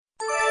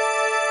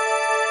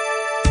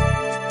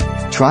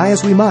Try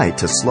as we might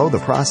to slow the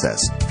process,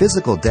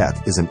 physical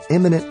death is an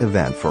imminent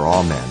event for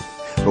all men.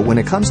 But when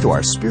it comes to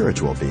our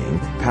spiritual being,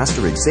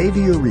 Pastor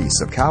Xavier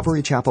Reese of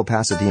Calvary Chapel,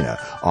 Pasadena,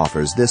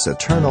 offers this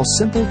eternal,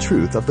 simple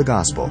truth of the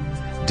gospel.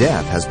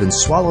 Death has been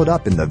swallowed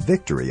up in the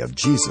victory of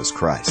Jesus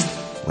Christ.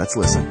 Let's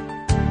listen.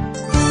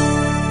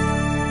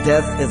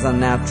 Death is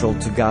unnatural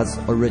to God's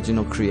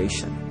original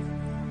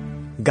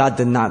creation. God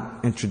did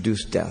not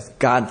introduce death.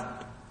 God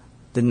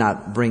did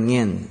not bring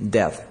in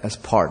death as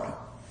part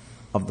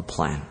of the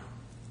plan.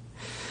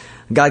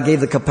 God gave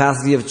the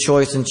capacity of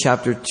choice in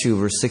chapter 2,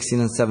 verse 16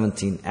 and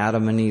 17.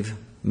 Adam and Eve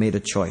made a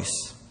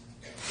choice.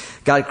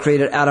 God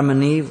created Adam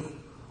and Eve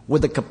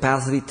with the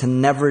capacity to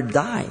never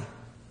die.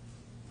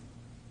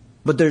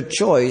 But their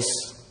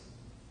choice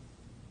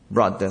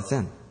brought death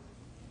in.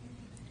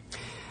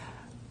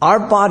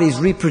 Our bodies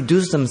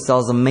reproduce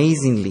themselves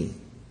amazingly.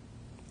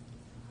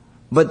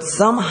 But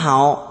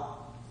somehow,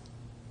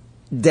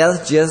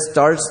 death just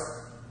starts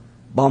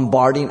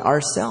bombarding our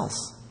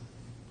cells.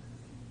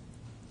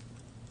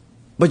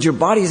 But your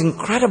body is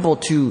incredible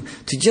to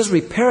just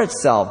repair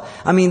itself.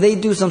 I mean, they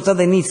do some stuff.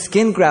 They need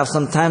skin grafts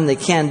sometimes. They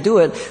can't do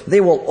it.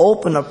 They will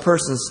open a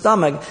person's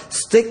stomach,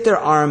 stick their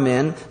arm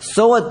in,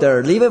 sew it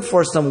there, leave it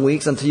for some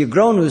weeks until you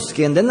grow new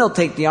skin. Then they'll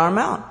take the arm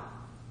out.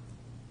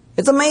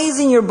 It's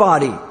amazing, your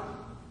body. God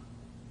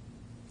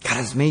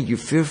has made you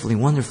fearfully,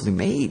 wonderfully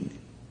made.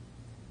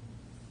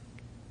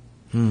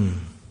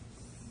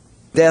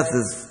 Death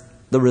is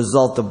the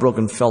result of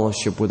broken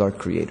fellowship with our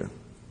Creator.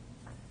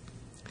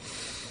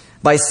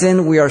 By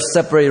sin, we are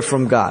separated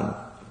from God.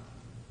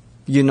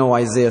 You know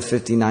Isaiah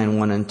 59,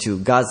 1 and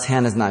 2. God's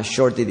hand is not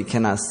short that He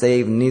cannot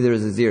save, neither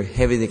is His ear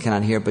heavy that He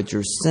cannot hear, but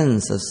your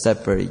sins have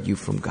separated you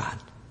from God.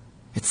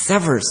 It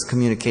severs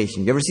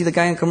communication. You ever see the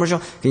guy in a commercial?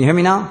 Can you hear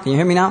me now? Can you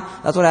hear me now?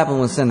 That's what happens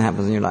when sin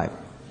happens in your life.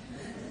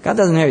 God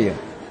doesn't hear you.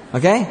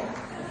 Okay?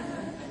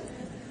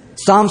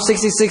 Psalm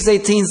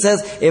 66:18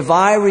 says, if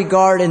I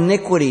regard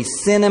iniquity,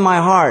 sin in my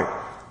heart,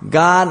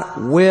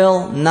 God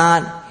will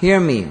not hear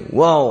me.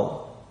 Whoa.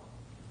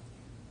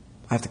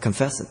 I have to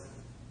confess it.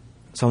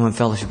 So I'm in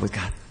fellowship with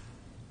God.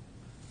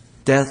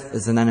 Death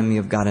is an enemy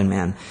of God and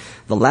man.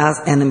 The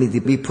last enemy to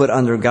be put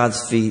under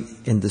God's feet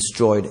and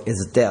destroyed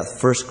is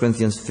death. 1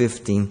 Corinthians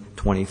 15,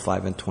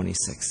 25 and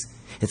 26.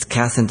 It's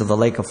cast into the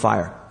lake of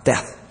fire.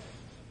 Death.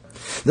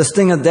 The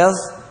sting of death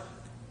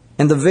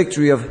and the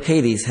victory of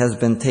Hades has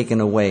been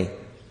taken away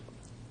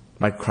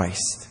by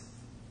Christ.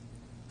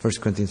 1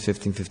 Corinthians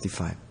 15,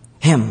 55.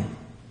 Him.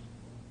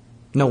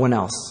 No one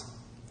else.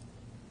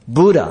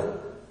 Buddha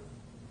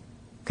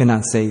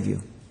cannot save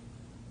you.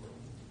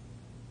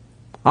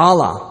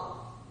 Allah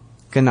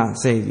cannot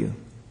save you.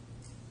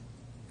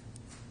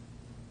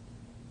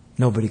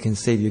 Nobody can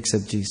save you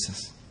except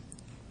Jesus.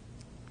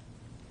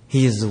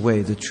 He is the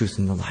way, the truth,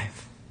 and the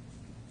life.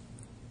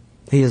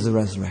 He is the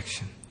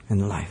resurrection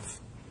and the life.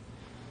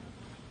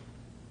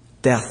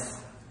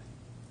 Death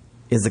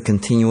is the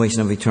continuation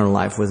of eternal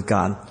life with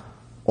God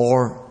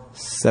or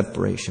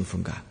separation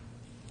from God.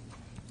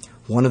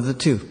 One of the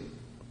two.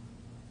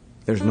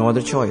 There's no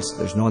other choice.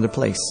 There's no other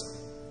place.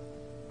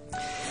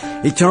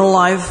 Eternal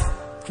life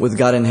with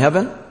God in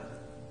heaven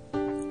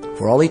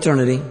for all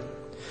eternity,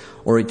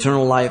 or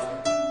eternal life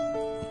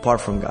apart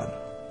from God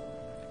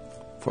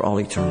for all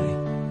eternity.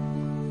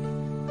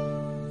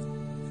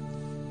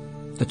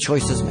 The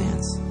choice is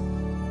man's.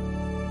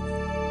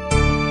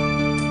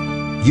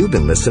 You've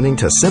been listening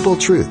to Simple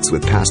Truths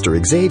with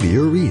Pastor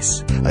Xavier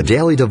Reese, a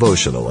daily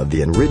devotional of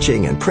the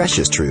enriching and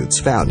precious truths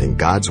found in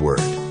God's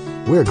Word.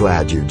 We're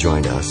glad you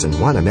joined us and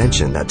want to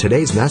mention that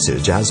today's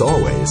message, as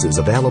always, is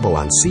available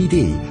on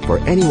CD for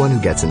anyone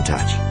who gets in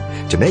touch.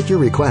 To make your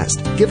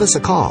request, give us a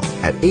call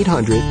at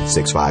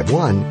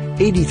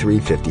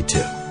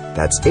 800-651-8352.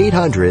 That's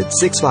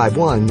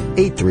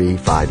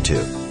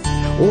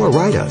 800-651-8352. Or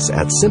write us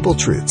at Simple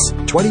Truths,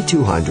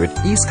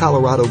 2200 East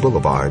Colorado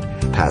Boulevard,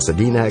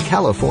 Pasadena,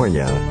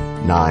 California,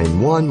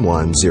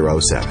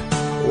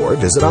 91107. Or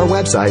visit our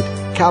website,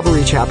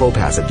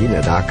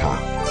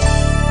 CalvaryChapelPasadena.com.